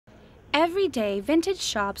Every day, vintage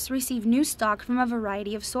shops receive new stock from a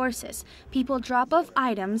variety of sources. People drop off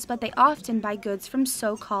items, but they often buy goods from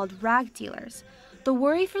so-called rag dealers. The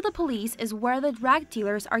worry for the police is where the rag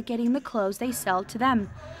dealers are getting the clothes they sell to them.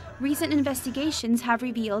 Recent investigations have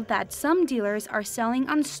revealed that some dealers are selling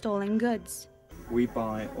on stolen goods. We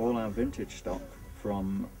buy all our vintage stock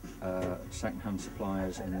from second-hand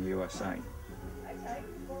suppliers in the USA.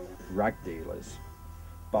 Rag dealers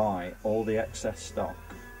buy all the excess stock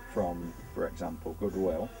from, for example,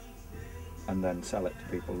 Goodwill, and then sell it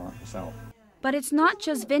to people like myself. But it's not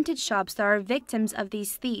just vintage shops that are victims of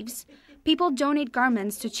these thieves. People donate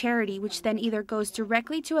garments to charity, which then either goes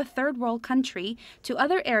directly to a third world country, to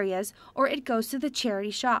other areas, or it goes to the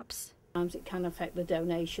charity shops. Sometimes it can affect the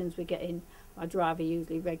donations we're getting. My driver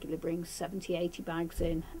usually regularly brings 70, 80 bags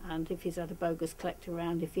in, and if he's had a bogus collector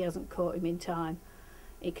around, if he hasn't caught him in time,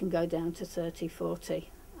 it can go down to 30, 40,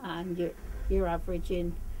 and you're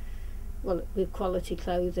averaging, well, with quality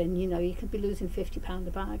clothing, you know, you could be losing £50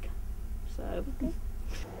 a bag. So.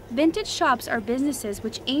 Vintage shops are businesses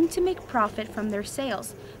which aim to make profit from their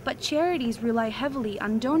sales, but charities rely heavily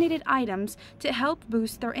on donated items to help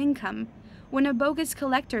boost their income. When a bogus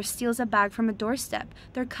collector steals a bag from a doorstep,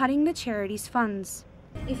 they're cutting the charity's funds.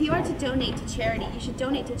 If you are to donate to charity, you should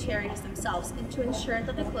donate to charities themselves and to ensure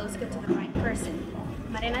that the clothes get to the right person.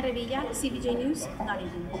 Marina Revilla, CBJ News,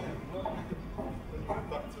 Nottingham.